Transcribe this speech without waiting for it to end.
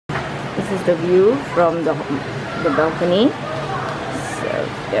is the view from the balcony. So,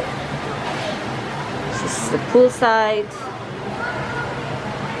 yep. This is the poolside.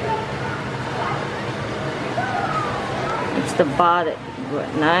 It's the bar that you go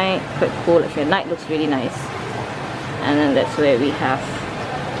at night. Quite cool actually. At night looks really nice. And then that's where we have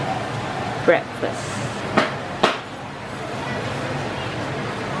breakfast.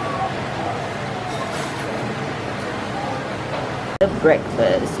 The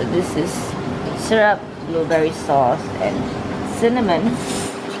breakfast. So this is syrup, blueberry sauce, and cinnamon,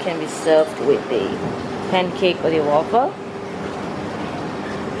 which can be served with the pancake or the waffle.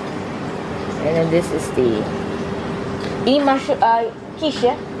 And then this is the ini masuk quiche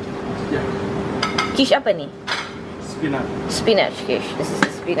ya? Yeah. Quiche apa ni? Spinach. Spinach quiche. This is the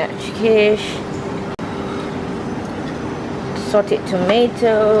spinach quiche. Sauteed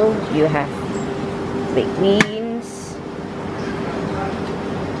tomato. You have baked beans.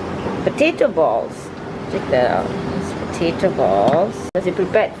 Potato balls. Check that out. It's potato balls. As they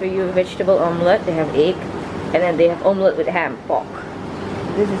prepared for you a vegetable omelette. They have egg. And then they have omelette with ham, pork.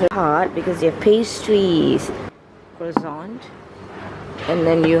 This is hard because you have pastries, croissant, and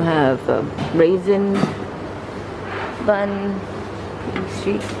then you have raisin bun,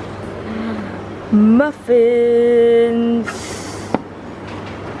 pastry, muffins,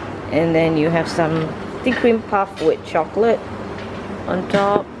 and then you have some tea cream puff with chocolate on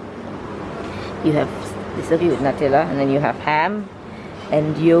top. You have this serve you with Nutella, and then you have ham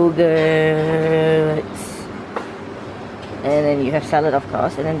and yogurt. And then you have salad, of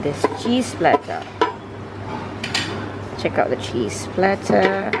course, and then this cheese platter. Check out the cheese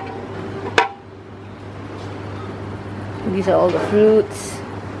platter. These are all the fruits.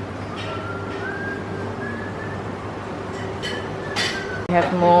 We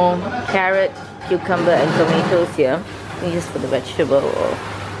have more carrot, cucumber, and tomatoes here. You just put the vegetable or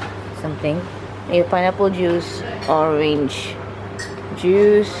something. And you have pineapple juice, orange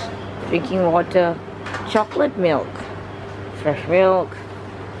juice, drinking water, chocolate milk, fresh milk,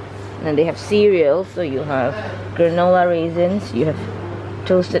 and then they have cereal. So you have granola raisins, you have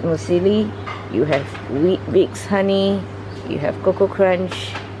toasted muesli, you have wheat bix honey, you have cocoa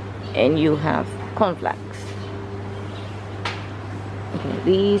crunch, and you have cornflakes. Okay,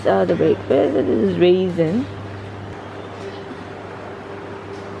 these are the breakfast. This is raisin.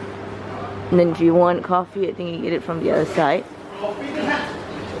 And then if you want coffee, I think you get it from the other side.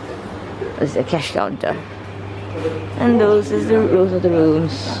 This is a cash counter. And those are the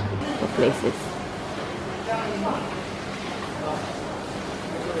rooms or places.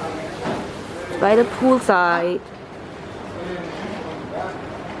 By the poolside.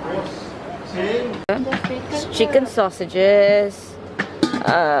 Chicken sausages.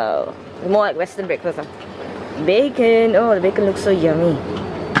 More like Western breakfast. Bacon. Oh, the bacon looks so yummy.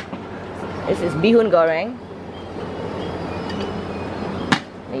 This is bihun goreng.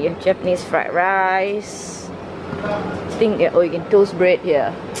 And you have Japanese fried rice. Oh, you can toast bread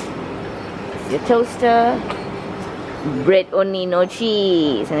here. It's your toaster. Bread only, no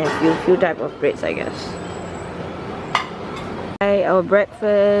cheese. And a few type of breads, I guess. Okay, our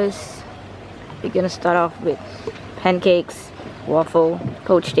breakfast. We're gonna start off with pancakes, waffle,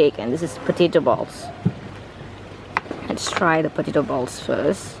 poached egg, and this is potato balls. Let's try the potato balls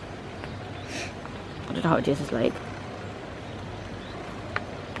first. I don't know how it tastes like.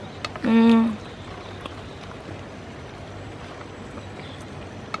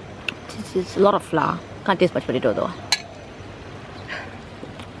 It's a lot of flour. Can't taste much potato though.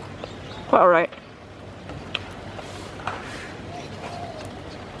 Quite alright.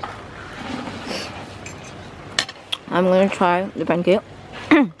 I'm gonna try the pancake.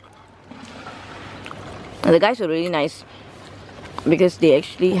 And the guys were really nice because they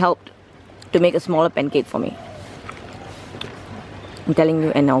actually helped to make a smaller pancake for me. I'm telling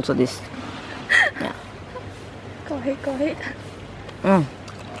you, and also this. Yeah. Go ahead.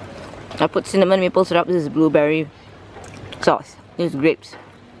 I put cinnamon maple syrup. This is blueberry sauce. This is grapes.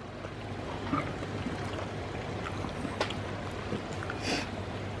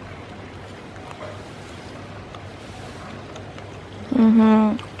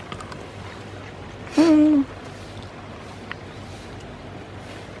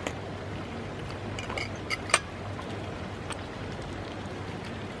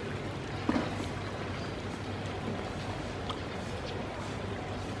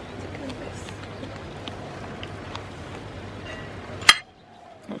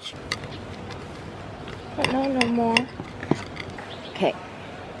 But no more. Okay.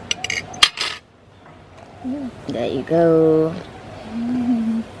 There you go.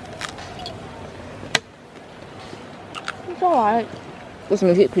 It's alright. Just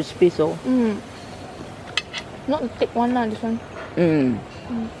make it crispy, so. Not the thick one, lah. This one.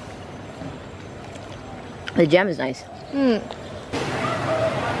 The jam is nice. Mm.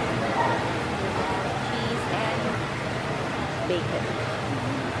 Cheese and bacon.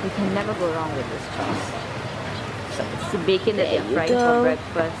 You can never go wrong with this cheese. So it's the bacon that they're frying for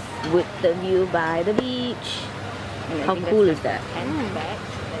breakfast with the view by the beach. And how cool is that?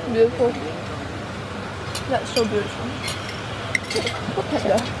 Beautiful. That's so beautiful. Look at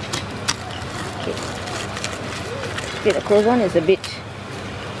that. Okay, the croissant is a bit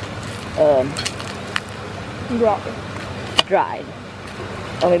dry,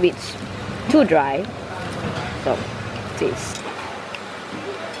 or maybe it's too dry. So taste.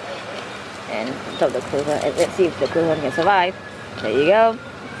 And on top of the croissant, and let's see if the croissant can survive. There you go.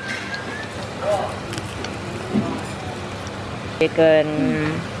 Bacon.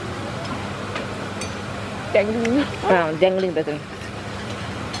 Dangling. Dangling bacon.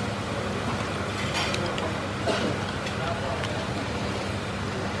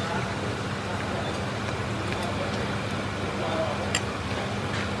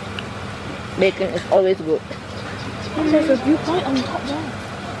 Bacon is always good. There's a viewpoint on top there.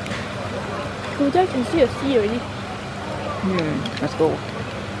 Over there you can see a sea already. Let's go.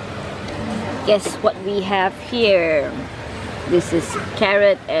 Guess what we have here? This is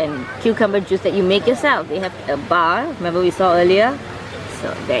carrot and cucumber juice that you make yourself. They have a bar, remember we saw earlier?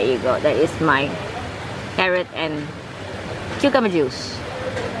 So there you go. That is my carrot and cucumber juice.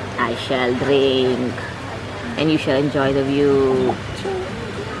 I shall drink and you shall enjoy the view.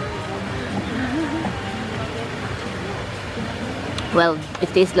 Well,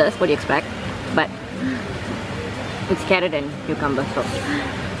 it's tasteless, what do you expect? But it's carrot and cucumber, so.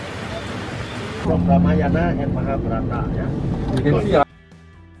 Ramayana and Mahabharata, yeah? You can see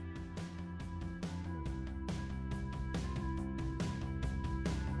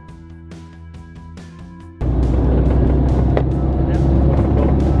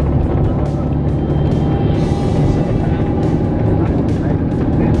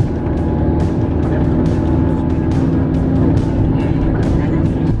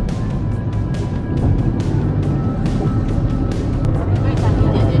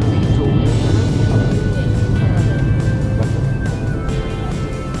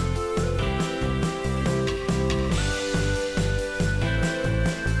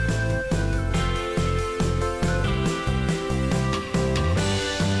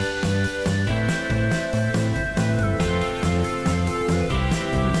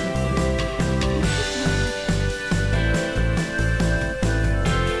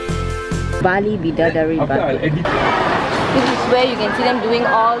Bali Bidadari Batik. This is where you can see them doing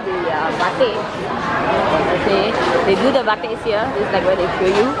all the batik. Okay, they do the batik here. This is like where they show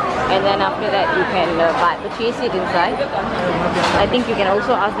you, and then after that you can purchase it inside. I think you can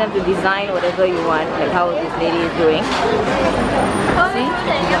also ask them to design whatever you want, like how this lady is doing. See?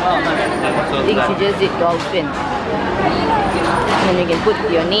 I think she just did dolphin. And you can put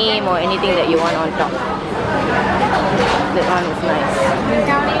your name or anything that you want on top. That one is nice.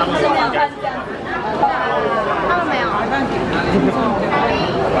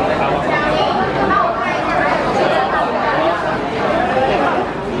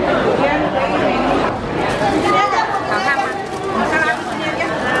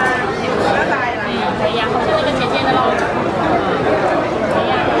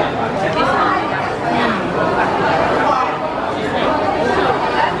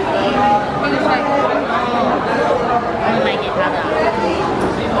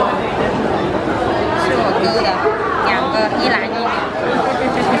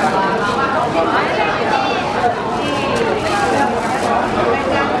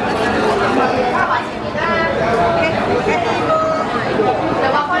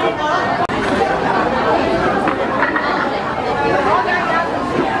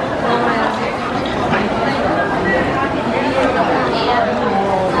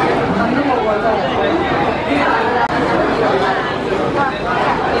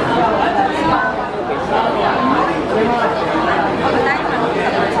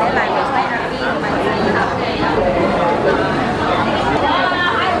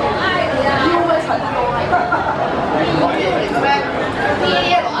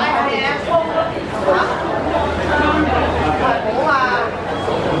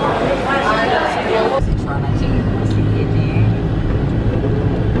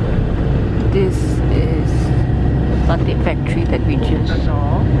 This is the Batik factory that we just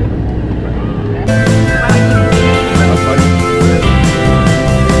saw.